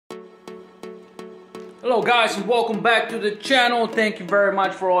Hello guys, and welcome back to the channel. Thank you very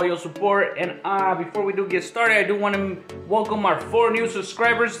much for all your support. And before we do get started, I do want to welcome our 4 new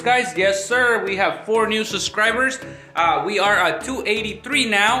subscribers, guys. Yes sir, we have 4 new subscribers. We are at 283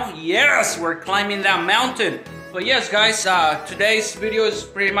 now. Yes, we're climbing that mountain. But yes guys, today's video is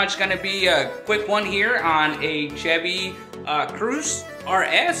pretty much going to be a quick one here on a Chevy Cruze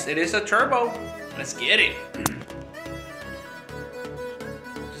RS. It is a turbo. Let's get it.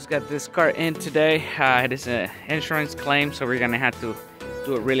 Got this car in today. It is an insurance claim, so we're gonna have to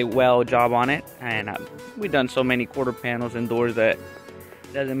do a really well job on it. And we've done so many quarter panels and doors that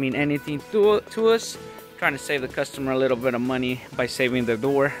doesn't mean anything to us. Trying to save the customer a little bit of money by saving the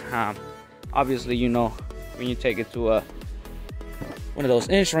door. Obviously, you know, when you take it to one of those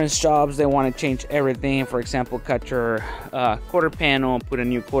insurance jobs, they want to change everything. For example, cut your quarter panel, put a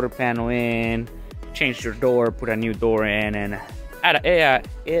new quarter panel in, change your door, put a new door in, and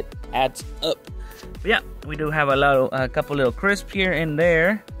it adds up. But yeah, we do have a couple little crisps here and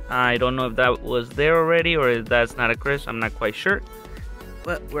there. I don't know if that was there already or if that's not a crisp. I'm not quite sure,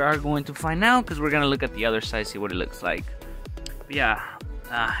 but we are going to find out because we're gonna look at the other side, see what it looks like. But yeah,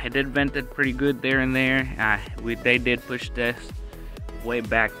 it did vented pretty good there and there. They did push this way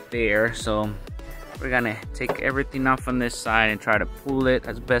back there, so we're gonna take everything off on this side and try to pull it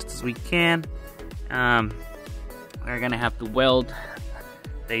as best as we can. We're gonna have to weld.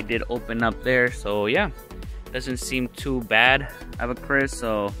 They did open up there, so yeah, doesn't seem too bad of a crisp.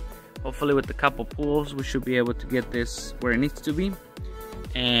 So hopefully with a couple pulls we should be able to get this where it needs to be.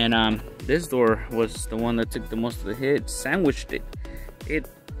 And this door was the one that took the most of the hit. Sandwiched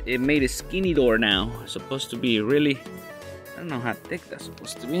it made a skinny door now. It's supposed to be really, I don't know how thick that's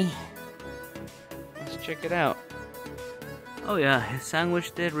supposed to be. Let's check it out. Oh yeah, it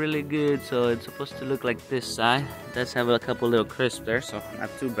sandwiched it really good, so it's supposed to look like this side. It does have a couple little crisps there, so not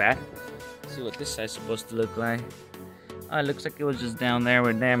too bad. Let's see what this side's supposed to look like. Oh, it looks like it was just down there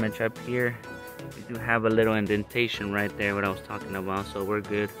with damage. Up here, we do have a little indentation right there, what I was talking about, so we're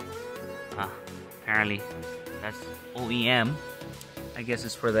good. Apparently, that's OEM. I guess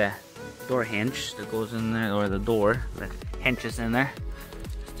it's for the door hinge that goes in there, or the door that hinges in there.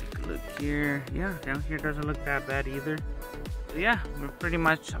 Let's take a look here. Yeah, down here doesn't look that bad either. So yeah, we're pretty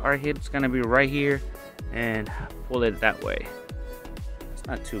much, our hit's gonna be right here and pull it that way. It's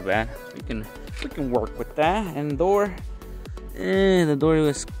not too bad. We can work with that. And the door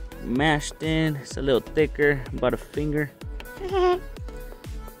was mashed in. It's a little thicker, about a finger. I'm gonna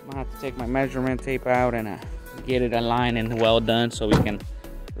have to take my measurement tape out and get it aligned and well done so we can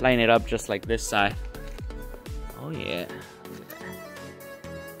line it up just like this side. Oh yeah.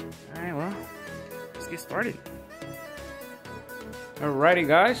 Alright, well, let's get started. Alrighty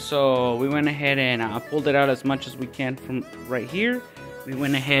guys, so we went ahead and pulled it out as much as we can from right here. We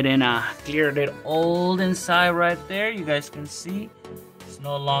went ahead and cleared it all inside right there. You guys can see it's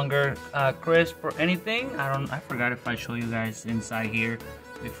no longer crisp or anything. I forgot if I show you guys inside here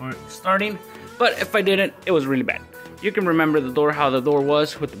before starting, but if I didn't, it was really bad. You can remember the door, how the door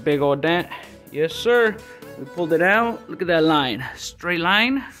was with the big old dent. Yes sir, we pulled it out. Look at that line, straight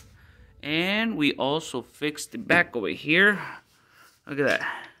line. And we also fixed the back over here. Look at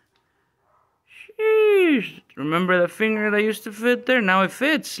that. Sheesh. Remember the finger that used to fit there? Now it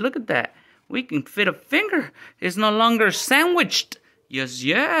fits. Look at that. We can fit a finger. It's no longer sandwiched. Yes,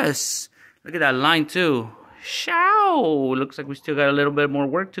 yes. Look at that line too. Show. Looks like we still got a little bit more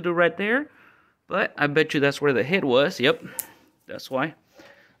work to do right there. But I bet you that's where the hit was. Yep. That's why.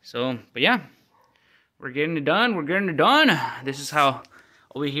 So, but yeah. We're getting it done. We're getting it done. This is how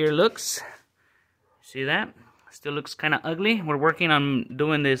over here looks. See that? Still looks kind of ugly. We're working on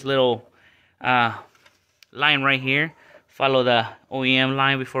doing this little line right here. Follow the OEM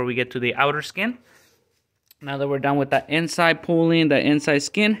line before we get to the outer skin. Now that we're done with that inside pulling, the inside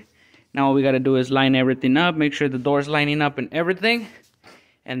skin, now all we got to do is line everything up, make sure the door's lining up and everything,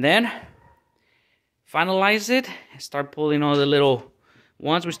 and then finalize it and start pulling all the little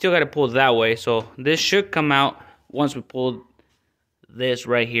ones. We still got to pull that way, so this should come out once we pull this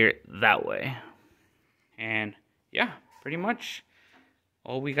right here that way. And yeah, pretty much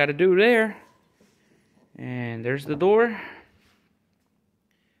all we got to do there. And there's the door.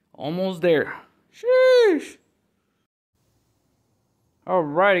 Almost there. Sheesh.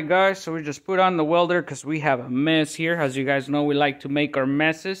 Alrighty guys, so we just put on the welder because we have a mess here. As you guys know, we like to make our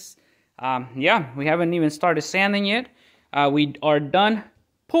messes. Yeah, we haven't even started sanding yet. We are done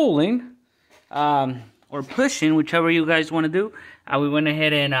pulling or pushing, whichever you guys want to do. We went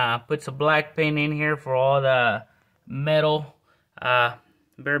ahead and put some black paint in here for all the metal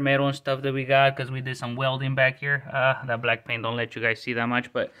bare metal and stuff that we got, because we did some welding back here. That black paint don't let you guys see that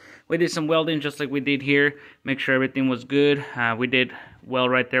much, but we did some welding just like we did here. Make sure everything was good. We did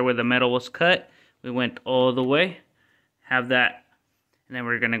weld right there where the metal was cut. We went all the way. Have that. And then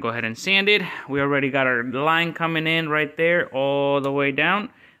we're going to go ahead and sand it. We already got our line coming in right there all the way down.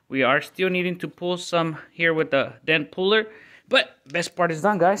 We are still needing to pull some here with the dent puller. But best part is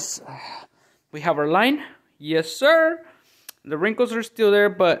done, guys. We have our line. Yes, sir. The wrinkles are still there,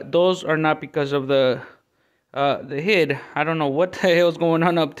 but those are not because of the head. I don't know what the hell is going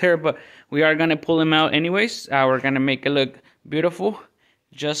on up there, but we are going to pull them out anyways. We're going to make it look beautiful.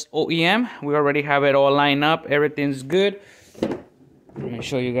 Just OEM. We already have it all lined up. Everything's good. I'm going to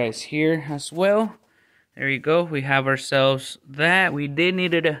show you guys here as well. There you go. We have ourselves that. We did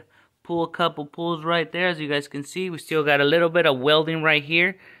need to pull a couple pulls right there. As you guys can see, we still got a little bit of welding right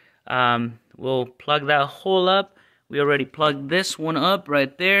here. We'll plug that hole up. We already plugged this one up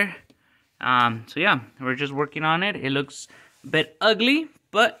right there. So yeah, we're just working on it. It looks a bit ugly,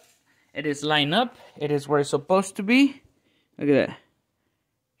 but it is lined up. It is where it's supposed to be. Look at that.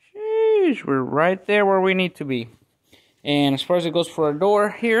 Sheesh, we're right there where we need to be. And as far as it goes for our door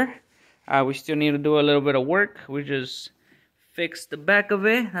here, we still need to do a little bit of work. We just fixed the back of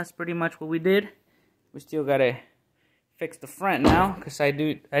it. That's pretty much what we did. We still gotta fix the front now, because I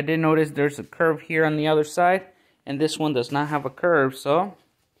did notice there's a curve here on the other side, and this one does not have a curve. So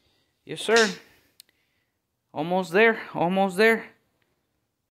yes, sir. Almost there. Almost there.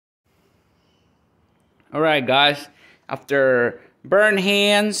 All right, guys. After burn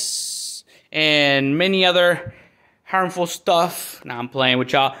hands and many other harmful stuff. Now I'm playing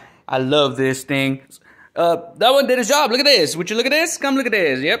with y'all. I love this thing. That one did its job. Look at this. Would you look at this? Come look at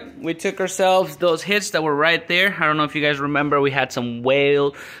this. Yep. We took ourselves those hits that were right there. I don't know if you guys remember. We had some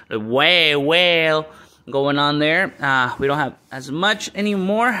whale going on there. We don't have as much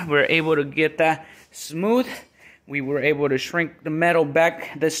anymore. We're able to get that smooth. We were able to shrink the metal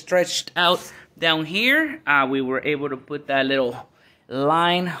back that stretched out down here. We were able to put that little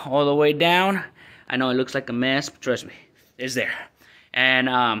line all the way down. I know it looks like a mess, but trust me, it's there. And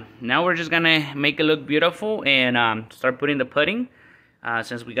now we're just gonna make it look beautiful and start putting the putting.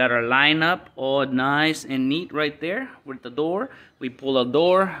 Since we got our line up all nice and neat right there with the door. We pull a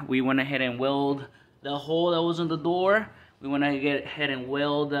door. We went ahead and weld the hole that was in the door. We went ahead and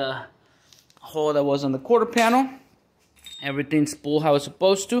weld the hole that was on the quarter panel. Everything's pulled how it's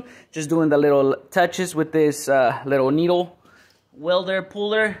supposed to. Just doing the little touches with this little needle welder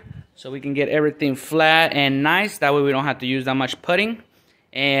puller, so we can get everything flat and nice. That way we don't have to use that much putting.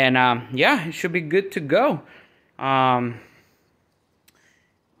 And yeah, it should be good to go. I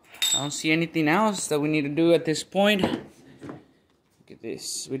don't see anything else that we need to do at this point. Look at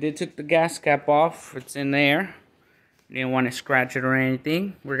this. We did took the gas cap off. It's in there. We didn't want to scratch it or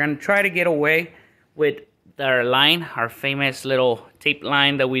anything. We're going to try to get away with our line, our famous little tape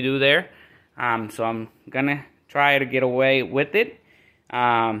line that we do there. So I'm going to try to get away with it.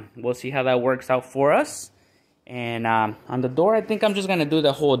 We'll see how that works out for us. And on the door, I think I'm just gonna do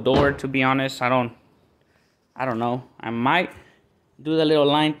the whole door, to be honest. I don't know. I might do the little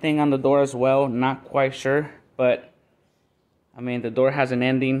line thing on the door as well. Not quite sure, but I mean, the door has an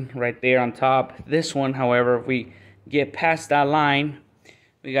ending right there on top. This one, however, if we get past that line,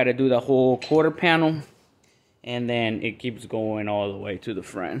 we got to do the whole quarter panel, and then it keeps going all the way to the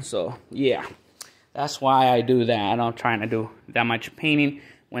front. So yeah, that's why I do that. I'm not trying to do that much painting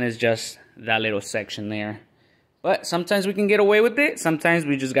when it's just that little section there. But sometimes we can get away with it. Sometimes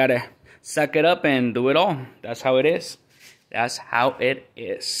we just gotta suck it up and do it all. That's how it is. That's how it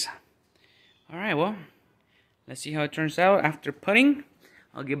is. All right, well, let's see how it turns out after putting.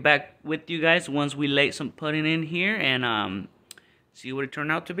 I'll get back with you guys once we lay some putting in here and see what it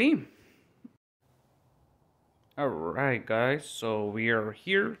turned out to be. All right, guys, so we are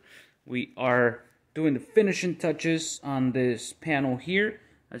here. We are doing the finishing touches on this panel here.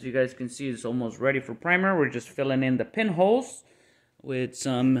 As you guys can see, it's almost ready for primer. We're just filling in the pinholes with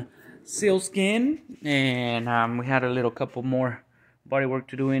some sealskin, and we had a little couple more body work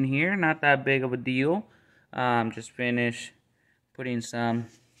to do in here. Not that big of a deal. Just finished putting some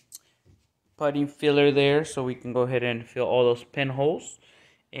putty filler there so we can go ahead and fill all those pinholes.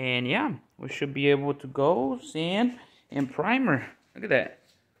 And yeah, we should be able to go sand and primer. Look at that.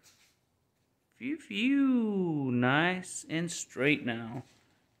 Phew, nice and straight now.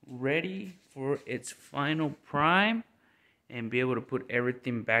 Ready for its final prime and be able to put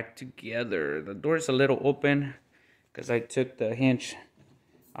everything back together. The door is a little open because I took the hinge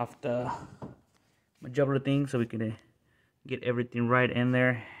off the majority thing so we can get everything right in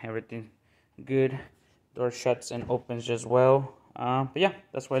there. Everything good. Door shuts and opens just well. But yeah,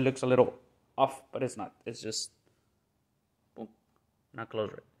 that's why it looks a little off, but it's not. It's just boom, not close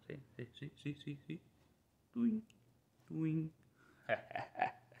right. See. Doing.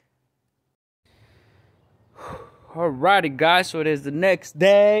 Alrighty, guys. So it is the next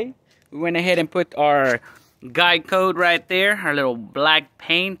day. We went ahead and put our guide code right there, our little black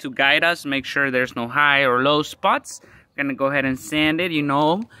paint to guide us, make sure there's no high or low spots. We're gonna go ahead and sand it, you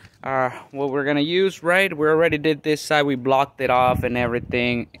know what we're gonna use, right? We already did this side, we blocked it off and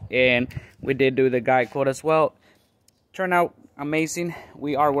everything, and we did do the guide code as well. Turned out amazing.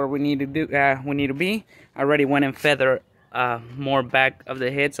 We are where we need to be. I already went and feathered more back of the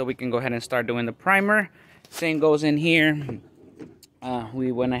head so we can go ahead and start doing the primer. Same goes in here.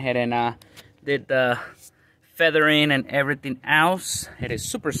 We went ahead and did the feathering and everything else. It is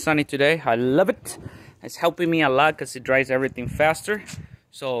super sunny today. I love it. It's helping me a lot because it dries everything faster.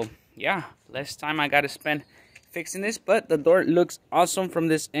 So yeah, less time I got to spend fixing this, but the door looks awesome from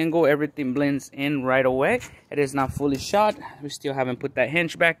this angle. Everything blends in right away. It is not fully shot. We still haven't put that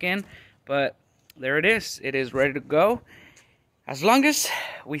hinge back in, but there it is. It is ready to go. As long as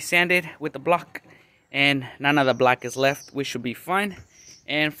we sand it with the block and none of the black is left, we should be fine.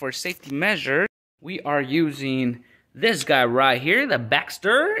 And for safety measures, we are using this guy right here, the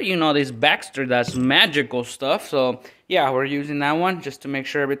Baxter. You know, this Baxter does magical stuff. So yeah, we're using that one just to make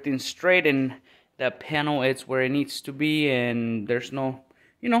sure everything's straight and the panel is where it needs to be and there's no,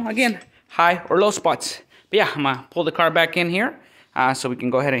 you know, again, high or low spots. But yeah, I'm gonna pull the car back in here so we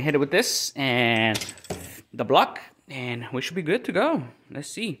can go ahead and hit it with this and the block, and we should be good to go. Let's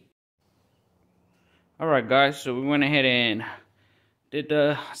see. Alright guys, so we went ahead and did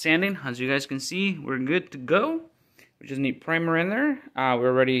the sanding. As you guys can see, we're good to go. We just need primer in there. We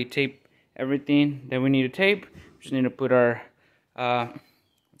already taped everything that we need to tape. We just need to put our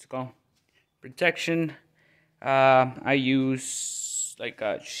what's it called, protection. I use like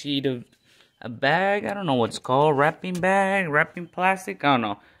a sheet of a bag. I don't know what's called, wrapping bag, wrapping plastic. I don't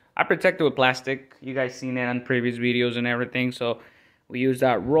know. I protect it with plastic. You guys seen it on previous videos and everything. So we use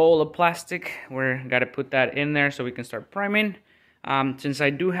that roll of plastic. We're gotta put that in there so we can start priming. Since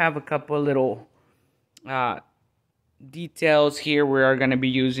I do have a couple little details here, we are going to be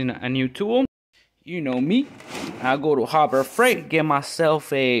using a new tool. You know me, I go to Harbor Freight, get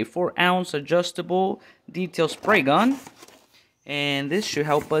myself a 4-ounce adjustable detail spray gun, and this should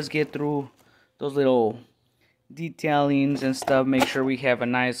help us get through those little detailings and stuff. Make sure we have a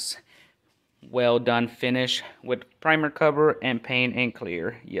nice well done finish with primer cover and paint and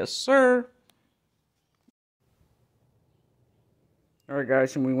clear. Yes sir. Alright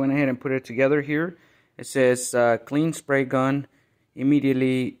guys, and we went ahead and put it together here. It says clean spray gun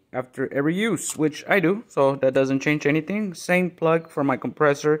immediately after every use, which I do, so that doesn't change anything. Same plug for my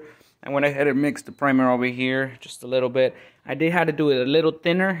compressor. I went ahead and mixed the primer over here just a little bit. I did have to do it a little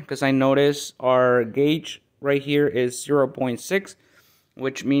thinner because I noticed our gauge right here is 0.6,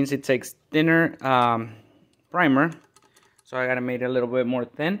 which means it takes thinner primer. So I gotta make it a little bit more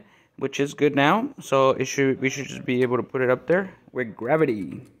thin, which is good now. So we should just be able to put it up there with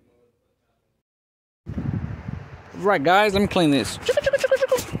gravity. Right guys, let me clean this.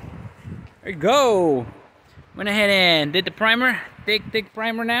 There you go. Went ahead and did the primer. Thick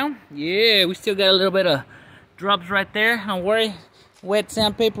primer now. Yeah, we still got a little bit of drops right there. Don't worry, wet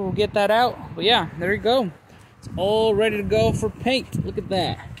sandpaper will get that out. But yeah, there you go. It's all ready to go for paint. Look at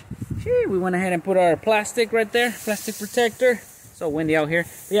that. Gee, we went ahead and put our plastic right there, plastic protector. So windy out here.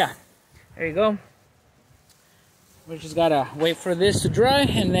 But yeah, there you go. We just gotta wait for this to dry,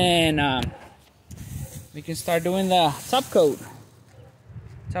 and then we can start doing the top coat.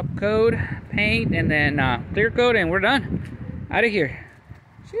 Top coat, paint, and then clear coat, and we're done. Out of here.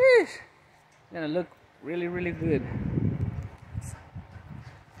 Jeez. It's gonna look really, really good.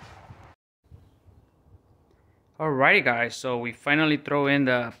 Alrighty guys, so we finally throw in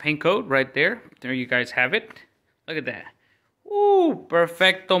the paint coat right there. There you guys have it. Look at that. Ooh,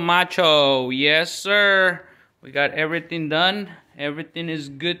 perfecto macho. Yes sir. We got everything done. Everything is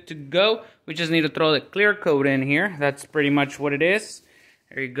good to go. We just need to throw the clear coat in here. That's pretty much what it is.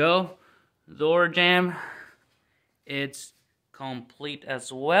 There you go. Door jamb. It's complete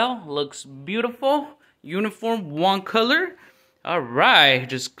as well. Looks beautiful. Uniform, one color. Alright,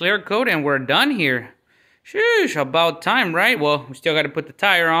 just clear coat and we're done here. Sheesh, about time, right? Well, we still got to put the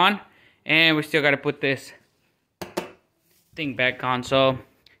tire on. And we still got to put this thing back on. So,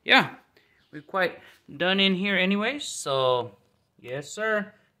 yeah. We're quite done in here anyways. So, yes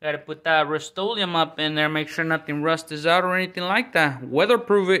sir. Got to put that Rust-Oleum up in there. Make sure nothing rust is out or anything like that.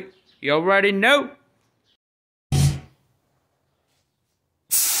 Weatherproof it. You already know.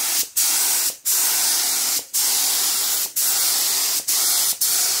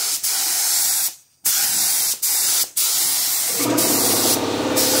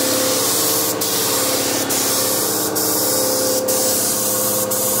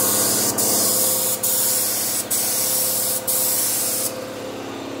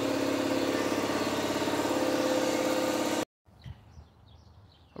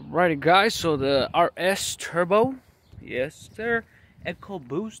 Alrighty guys, so the RS Turbo, yes sir,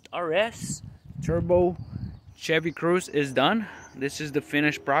 EcoBoost RS Turbo Chevy Cruze is done. This is the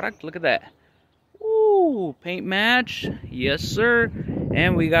finished product. Look at that. Ooh, paint match, yes sir.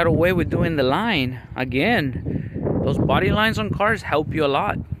 And we got away with doing the line again. Those body lines on cars help you a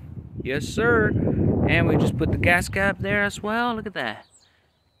lot, yes sir. And we just put the gas cap there as well. Look at that.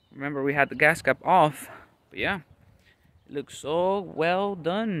 Remember, we had the gas cap off, but yeah. Looks so well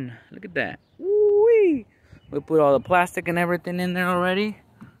done. Look at that. Woo-wee. We put all the plastic and everything in there already.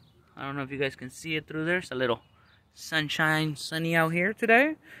 I don't know if you guys can see it through there. It's a little sunny out here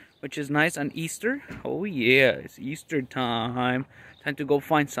today, which is nice on Easter. Oh yeah, it's Easter time. Time to go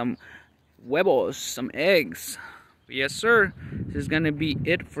find some huevos, some eggs. But yes sir, this is gonna be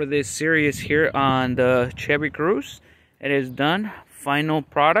it for this series here on the Chevy Cruze. It is done. Final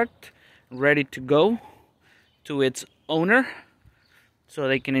product, ready to go to its owner so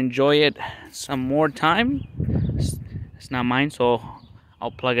they can enjoy it some more time. It's not mine, so I'll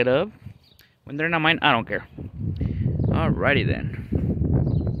plug it up. When they're not mine, I don't care. Alrighty then.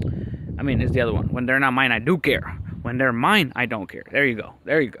 I mean, it's the other one. When they're not mine, I do care. When they're mine, I don't care. There you go.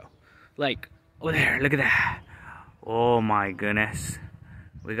 There you go. Like, oh there, look at that. Oh my goodness.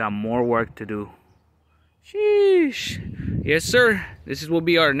 We got more work to do. Sheesh. Yes sir, this will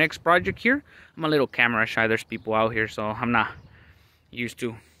be our next project here. I'm a little camera shy. There's people out here, so I'm not used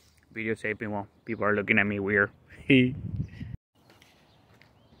to videotaping while people are looking at me weird.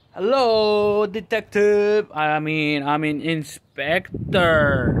 Hello, detective. I mean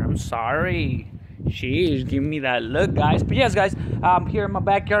inspector. I'm sorry. Sheesh, give me that look, guys. But yes, guys, I'm here in my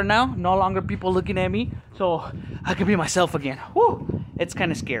backyard now. No longer people looking at me, so I can be myself again. Woo! It's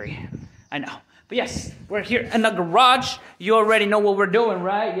kind of scary. I know. But yes, we're here in the garage. You already know what we're doing,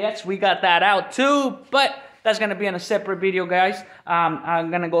 right? Yes, we got that out too, but that's gonna be in a separate video, guys.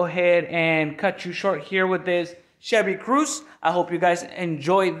 I'm gonna go ahead and cut you short here with this Chevy Cruze. I hope you guys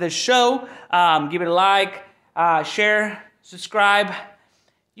enjoyed the show. Give it a like, share, subscribe.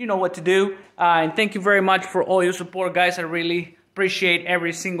 You know what to do. And thank you very much for all your support, guys. I really appreciate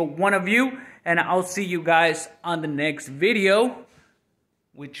every single one of you. And I'll see you guys on the next video,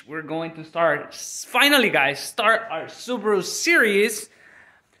 which we're going to start. Finally, guys, start our Subaru series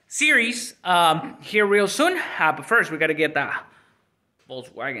here real soon. But first, we got to get the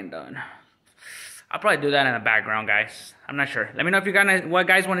Volkswagen done. I'll probably do that in the background, guys. I'm not sure. Let me know if you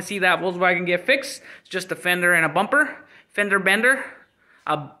guys want to see that Volkswagen get fixed. It's just a fender and a bumper. Fender bender.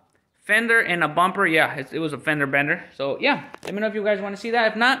 A fender and a bumper. Yeah, it was a fender bender. So, yeah. Let me know if you guys want to see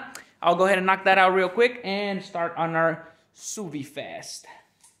that. If not, I'll go ahead and knock that out real quick and start on our Suvi Fast.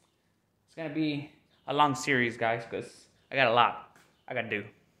 It's going to be a long series, guys, because I got a lot I got to do.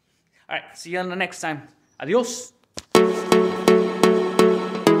 All right, see you on the next time. Adios.